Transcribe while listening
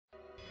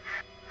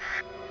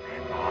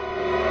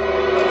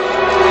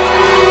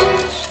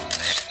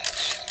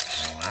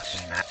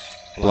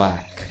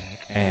black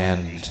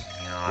and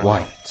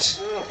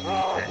white,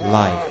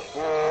 life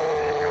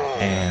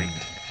and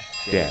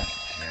death,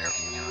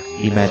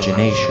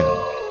 imagination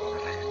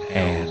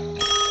and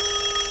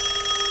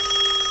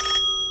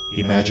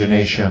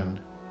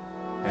Imagination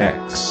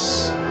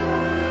X.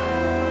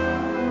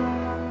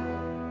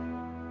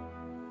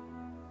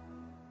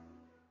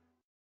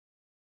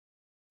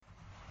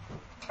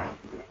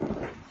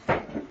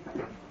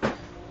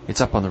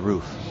 It's up on the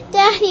roof.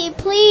 Daddy,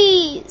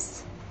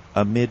 please!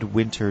 A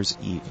midwinter's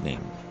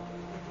evening.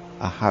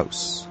 A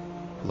house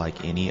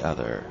like any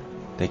other.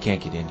 They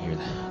can't get in here.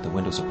 The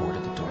windows are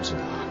boarded, the doors are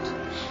locked.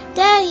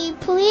 Daddy,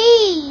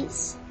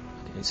 please!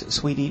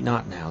 Sweetie,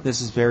 not now.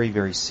 This is very,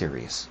 very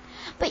serious.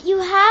 But you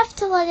have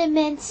to let him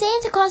in.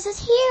 Santa Claus is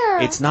here.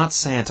 It's not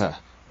Santa.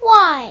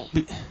 Why?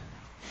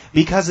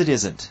 Because it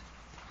isn't.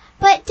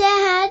 But,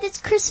 Dad,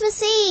 it's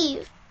Christmas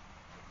Eve.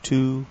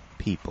 2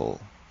 people,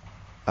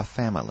 a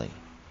family,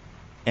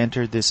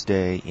 entered this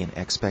day in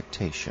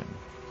expectation,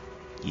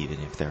 even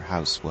if their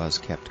house was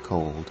kept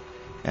cold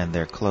and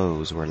their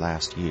clothes were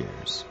last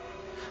year's.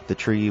 The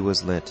tree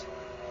was lit,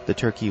 the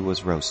turkey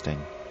was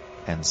roasting,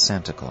 and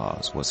Santa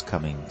Claus was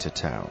coming to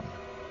town.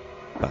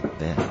 But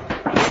then...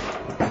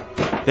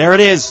 There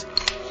it is!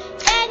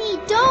 Daddy,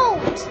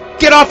 don't!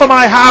 Get off of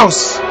my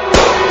house!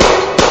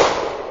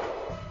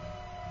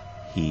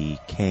 He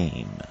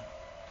came.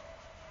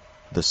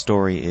 The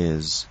story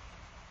is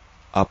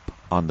Up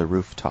on the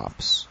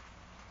Rooftops.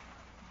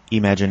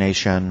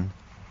 Imagination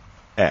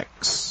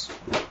X.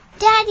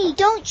 Daddy,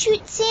 don't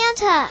shoot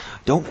Santa!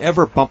 Don't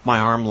ever bump my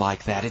arm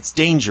like that. It's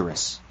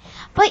dangerous.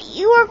 But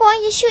you are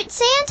going to shoot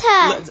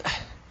Santa!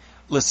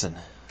 Listen,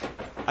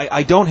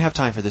 I don't have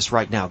time for this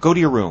right now. Go to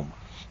your room.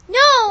 No,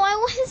 I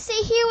want to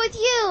stay here with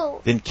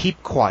you. Then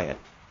keep quiet.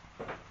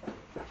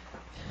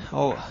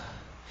 Oh,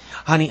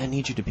 honey, I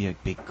need you to be a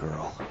big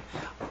girl.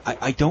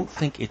 I don't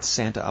think it's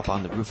Santa up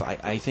on the roof.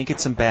 I think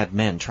it's some bad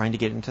men trying to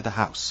get into the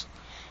house.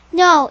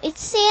 No, it's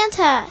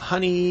Santa.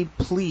 Honey,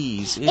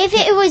 please. If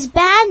it was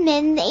bad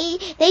men,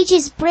 they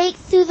just break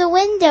through the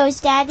windows,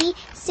 Daddy.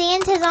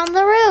 Santa's on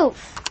the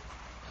roof.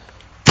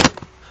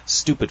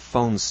 Stupid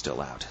phone's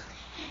still out.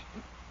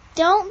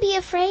 Don't be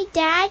afraid,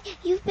 Dad.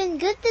 You've been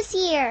good this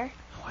year.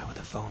 Why would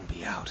the phone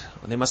be out?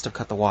 Well, they must have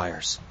cut the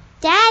wires.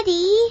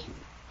 Daddy!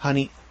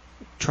 Honey,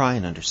 try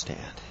and understand.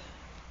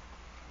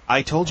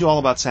 I told you all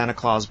about Santa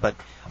Claus, but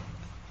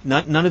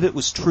none of it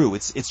was true.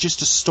 It's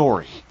just a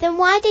story. Then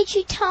why did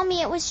you tell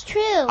me it was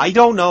true? I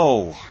don't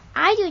know.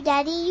 I do,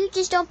 Daddy. You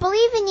just don't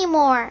believe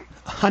anymore.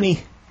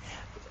 Honey,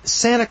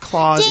 Santa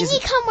Claus Didn't he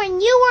come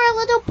when you were a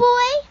little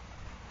boy?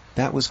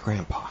 That was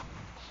Grandpa.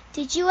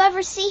 Did you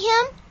ever see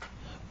him?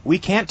 We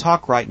can't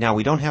talk right now.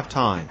 We don't have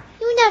time.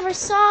 You never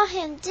saw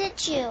him,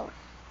 did you?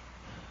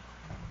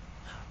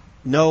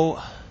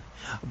 No,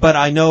 but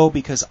I know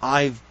because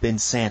I've been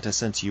Santa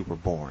since you were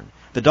born.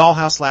 The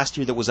dollhouse last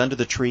year that was under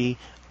the tree,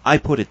 I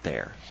put it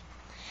there.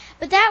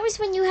 But that was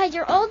when you had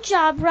your old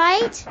job,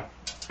 right?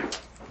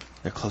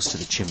 They're close to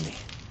the chimney.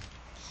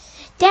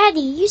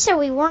 Daddy, you said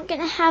we weren't going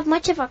to have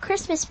much of a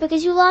Christmas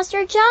because you lost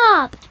your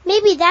job.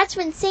 Maybe that's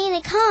when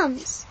Santa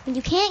comes, when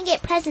you can't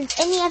get presents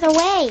any other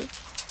way.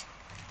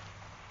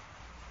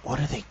 What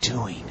are they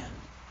doing?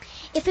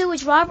 If it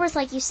was robbers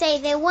like you say,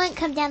 they wouldn't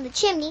come down the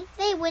chimney.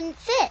 They wouldn't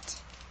fit.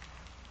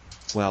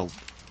 Well,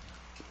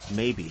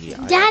 maybe.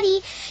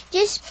 Daddy,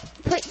 just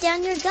put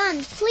down your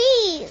gun,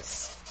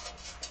 please.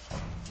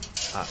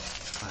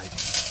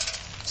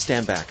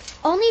 Stand back.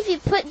 Only if you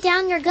put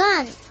down your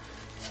gun.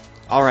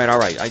 All right.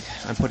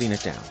 I'm putting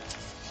it down.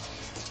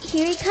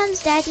 Here he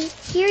comes, Daddy.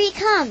 Here he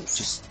comes.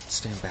 Just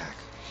stand back.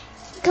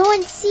 Go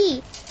and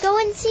see. Go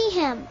and see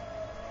him.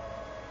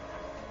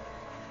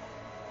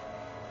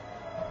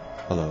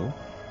 Hello?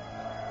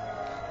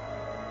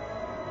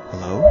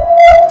 Hello?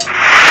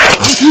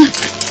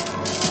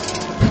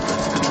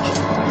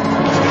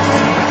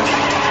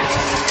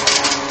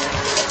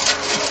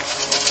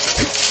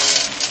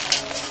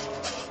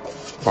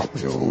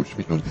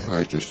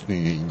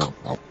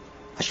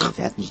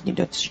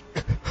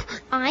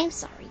 I'm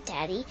sorry,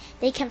 Daddy.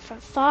 They come from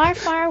far,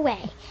 far away,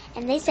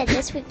 and they said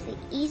this would be the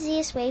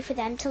easiest way for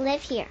them to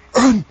live here.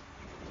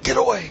 Get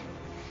away!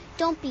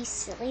 Don't be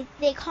silly.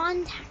 They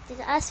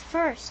contacted us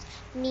first,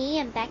 me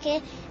and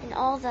Beckett and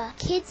all the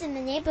kids in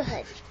the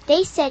neighborhood.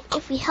 They said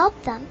if we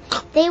helped them,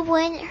 they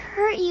wouldn't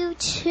hurt you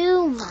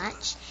too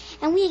much,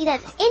 and we could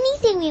have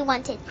anything we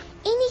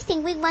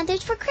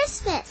wanted for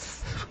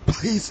Christmas.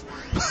 Please.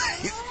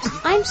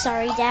 I'm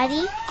sorry,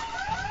 Daddy.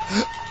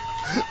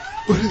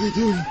 What are they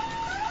doing?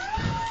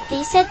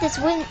 They said this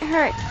wouldn't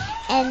hurt,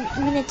 and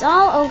when it's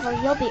all over,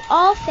 you'll be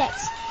all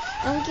fixed,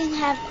 and we can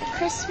have a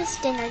Christmas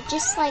dinner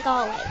just like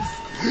always.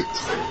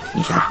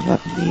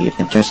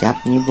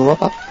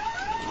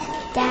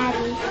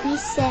 Daddy, he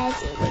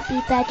says it would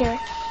be better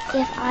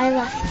if I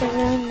left the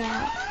room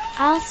now.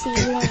 I'll see you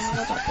in a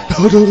little bit.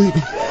 No, don't leave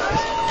me.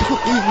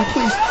 Don't leave me,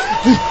 please.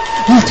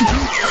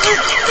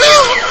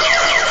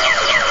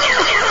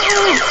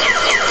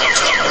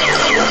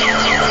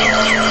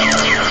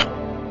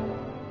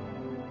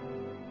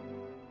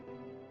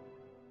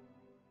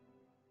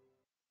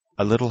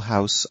 A little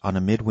house on a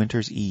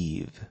midwinter's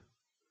eve,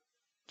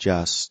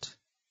 just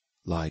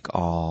like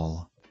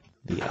all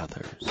the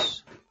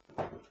others.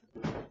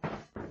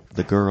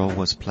 The Girl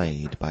was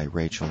played by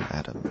Rachel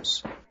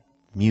Adams.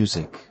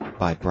 Music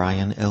by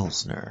Brian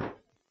Elsner.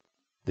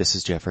 This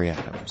is Jeffrey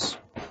Adams.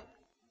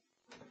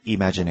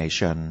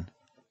 Imagination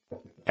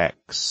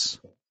X.